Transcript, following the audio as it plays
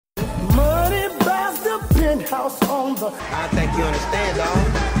house on the... I think you understand, dog.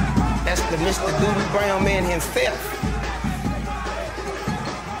 That's the Mr. Doodoo Brown man himself.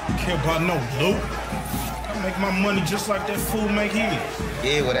 Care about no loot. I make my money just like that fool make his.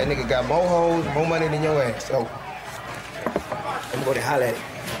 Yeah, well, that nigga got more hoes, more money than your ass, so... let me go to holler at him.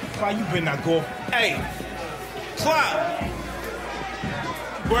 Why you better not go? Hey, Clyde!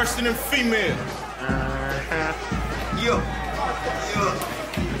 Worse than them females. Yo.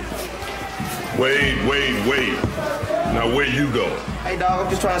 Wait. Now where you going? Hey, dog, I'm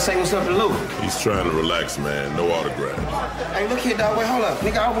just trying to say what's up to Luke. He's trying to relax, man. No autographs. Hey, look here, dog. Wait, hold up.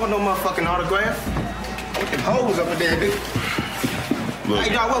 Nigga, I don't want no motherfucking autograph. With them hoes up in there, nigga. Look.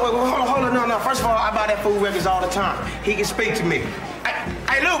 Hey, dog, wait, hold on. No. First of all, I buy that fool records all the time. He can speak to me.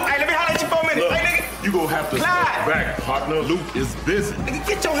 Hey, Luke, let me holler at you for a minute. Look, hey, nigga. You gonna have to Clyde. step back, partner. Luke is busy. Nigga,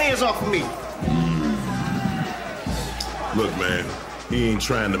 get your hands off of me. Look, man, he ain't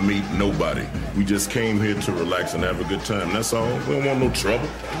trying to meet nobody. We just came here to relax and have a good time. That's all. We don't want no trouble.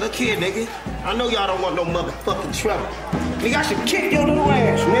 Look here, nigga. I know y'all don't want no motherfucking trouble. Nigga, I should kick your little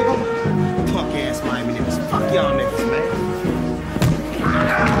ass, nigga. Punk ass Miami niggas. Fuck y'all niggas, man.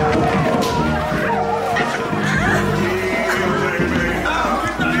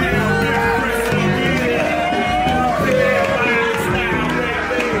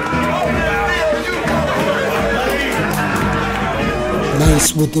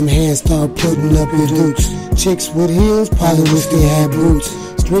 Nice with them hands, start putting up your dukes. Chicks with heels, probably wish they had boots.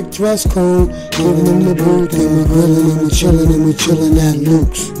 Strict dress code, giving them the boot. Then we grillin' and we chillin' at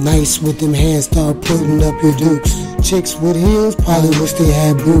Luke's. Nice with them hands, start putting up your dukes. Chicks with heels, probably wish they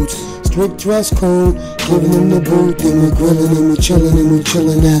had boots. Strict dress code, giving them the boot. Then we grillin' and we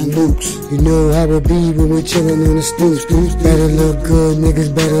chillin' at Luke's. You know how it be when we chillin' on the stoops. Better look good,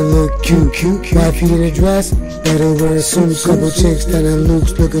 niggas better look cute. Wifey in a dress, better wear a suit. Couple chicks that are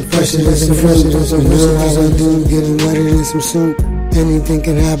Luke's, looking fresher than some fruit. You know how I do, getting wetter than some soup. Anything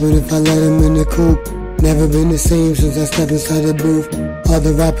can happen if I let him in the coop. Never been the same since I stepped inside the booth.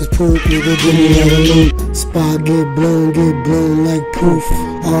 Other rappers poop, nigga, give me all the loot. Spot get blown like poof.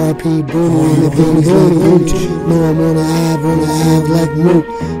 R.I.P. Bruno and the things like Gooch. No, I'm on the Ave like Mook.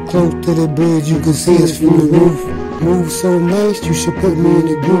 Close to the bridge, you can see us from the roof. Move so nice, you should put me in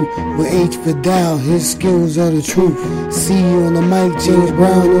the group. With H for Dow, his skills are the truth. See you on the mic, James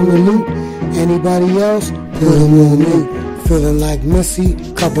Brown on the loop. Anybody else, put him on me. Feeling like Missy,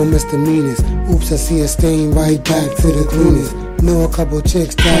 couple misdemeanors. Oops, I see a stain, right back to the cleaners. Know a couple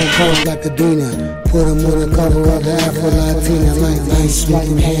chicks that cold like a Dina. Put them on the cover of the Afro-Latina. Like nice with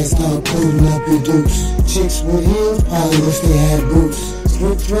them hands, start putting up your dukes. Chicks with heels, probably wish they had boots.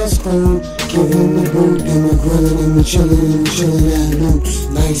 Strict dress code, give them the boot. Then we're grillin' and we're chillin' at Luke's.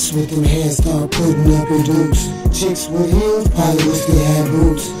 Nice with them hands, start putting up your dukes. Chicks with heels, probably wish they had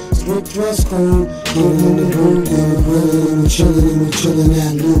boots. Strict dress code, give them the boot. Then we're grillin' and we're chillin'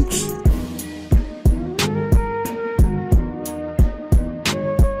 at Luke's.